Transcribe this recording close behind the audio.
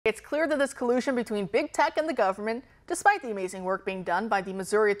It's clear that this collusion between big tech and the government, despite the amazing work being done by the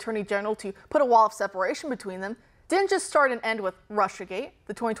Missouri Attorney General to put a wall of separation between them, didn't just start and end with Russiagate,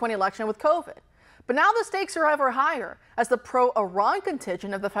 the 2020 election with COVID. But now the stakes are ever higher, as the pro-Iran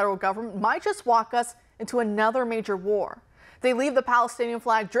contingent of the federal government might just walk us into another major war. They leave the Palestinian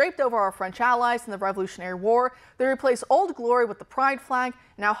flag draped over our French allies in the Revolutionary War. They replace Old Glory with the Pride flag.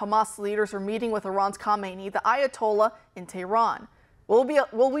 Now Hamas leaders are meeting with Iran's Khamenei, the Ayatollah, in Tehran.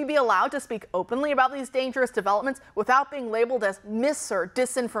 Will we be allowed to speak openly about these dangerous developments without being labeled as mis or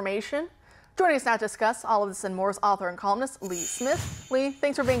disinformation? Joining us now to discuss all of this and more is author and columnist Lee Smith. Lee,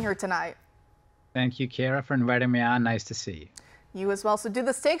 thanks for being here tonight. Thank you, Kara, for inviting me on. Nice to see you. You as well. So do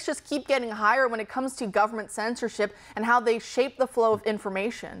the stakes just keep getting higher when it comes to government censorship and how they shape the flow of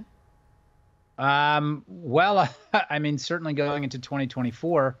information? Well, I mean, certainly going into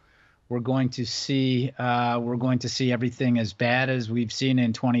 2024, we're going to see everything as bad as we've seen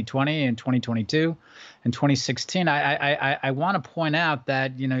in 2020 and 2022 and 2016. I want to point out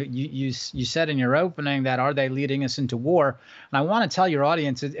that, you know, you said in your opening that are they leading us into war? And I want to tell your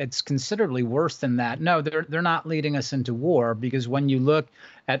audience it's considerably worse than that. No, they're not leading us into war, because when you look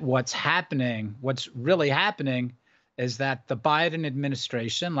at what's happening, what's really happening is that the Biden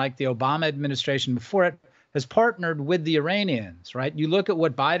administration, like the Obama administration before it, has partnered with the Iranians, right? You look at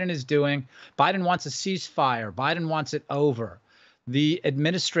what Biden is doing. Biden wants a ceasefire. Biden wants it over. The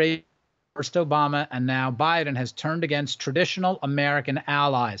administration, first Obama and now Biden, has turned against traditional American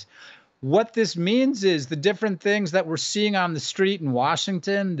allies. What this means is the different things that we're seeing on the street in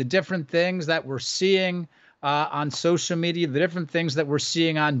Washington, the different things that we're seeing on social media, the different things that we're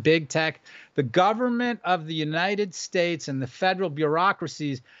seeing on big tech. The government of the United States and the federal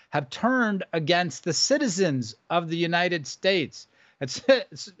bureaucracies have turned against the citizens of the United States.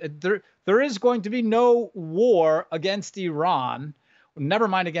 There is going to be no war against Iran, never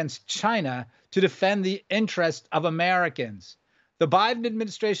mind against China, to defend the interest of Americans. The Biden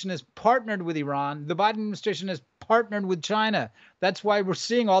administration has partnered with Iran. The Biden administration has partnered with China. That's why we're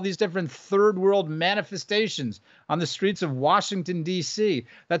seeing all these different third world manifestations on the streets of Washington, D.C.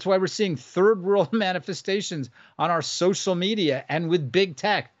 That's why we're seeing third world manifestations on our social media and with big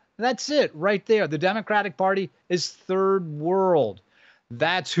tech. That's it right there. The Democratic Party is third world.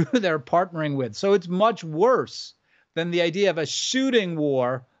 That's who they're partnering with. So it's much worse than the idea of a shooting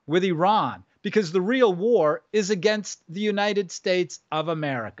war with Iran, because the real war is against the United States of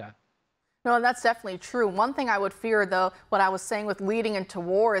America. No, and that's definitely true. One thing I would fear, though, what I was saying with leading into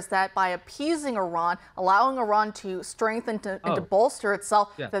war, is that by appeasing Iran, allowing Iran to strengthen and to bolster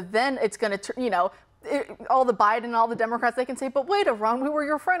itself, that then it's going to, you know, all the Biden and all the Democrats, they can say, but wait, Iran, we were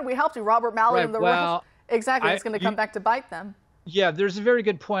your friend. We helped you. Robert Malley and the rest. Exactly. It's going to come back to bite them. Yeah, there's a very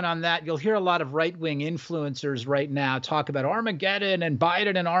good point on that. You'll hear a lot of right-wing influencers right now talk about Armageddon and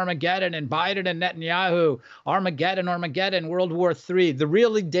Biden and Armageddon and Biden and Netanyahu, Armageddon, World War III. The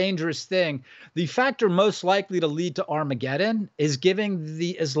really dangerous thing, the factor most likely to lead to Armageddon, is giving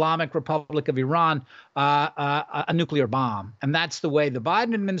the Islamic Republic of Iran a nuclear bomb. And that's the way the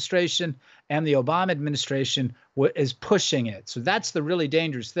Biden administration and the Obama administration is pushing it. So that's the really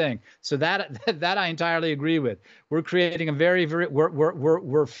dangerous thing. So that I entirely agree with. We're creating a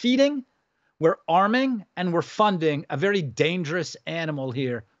we're feeding, we're arming, and we're funding a very dangerous animal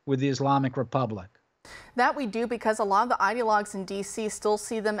here with the Islamic Republic. That we do because a lot of the ideologues in D.C. still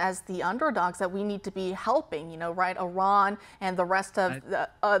see them as the underdogs that we need to be helping, you know, right? Iran and the rest of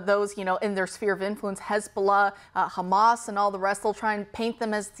those, you know, in their sphere of influence, Hezbollah, Hamas, and all the rest, they'll try and paint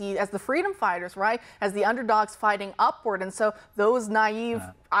them as the freedom fighters, right? As the underdogs fighting upward. And so those naive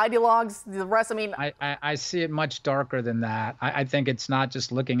ideologues, the rest, I mean, I see it much darker than that. I think it's not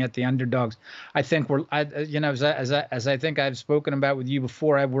just looking at the underdogs. I think you know, as I think I've spoken about with you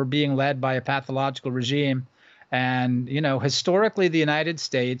before, we're being led by a pathological regime. And, you know, historically, the United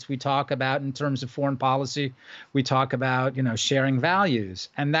States, we talk about in terms of foreign policy, we talk about, you know, sharing values.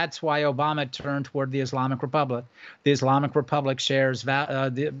 And that's why Obama turned toward the Islamic Republic. The Islamic Republic shares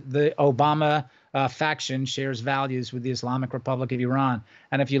the Obama faction shares values with the Islamic Republic of Iran.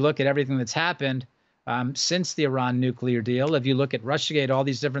 And if you look at everything that's happened since the Iran nuclear deal, if you look at Russiagate, all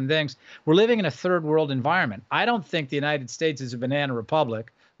these different things, we're living in a third world environment. I don't think the United States is a banana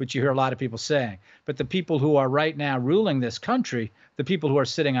republic, which you hear a lot of people saying. But the people who are right now ruling this country, the people who are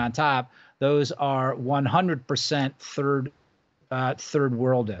sitting on top, those are 100% third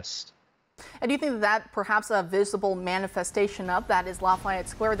worldist. And do you think that perhaps a visible manifestation of that is Lafayette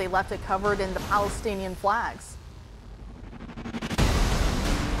Square? They left it covered in the Palestinian flags.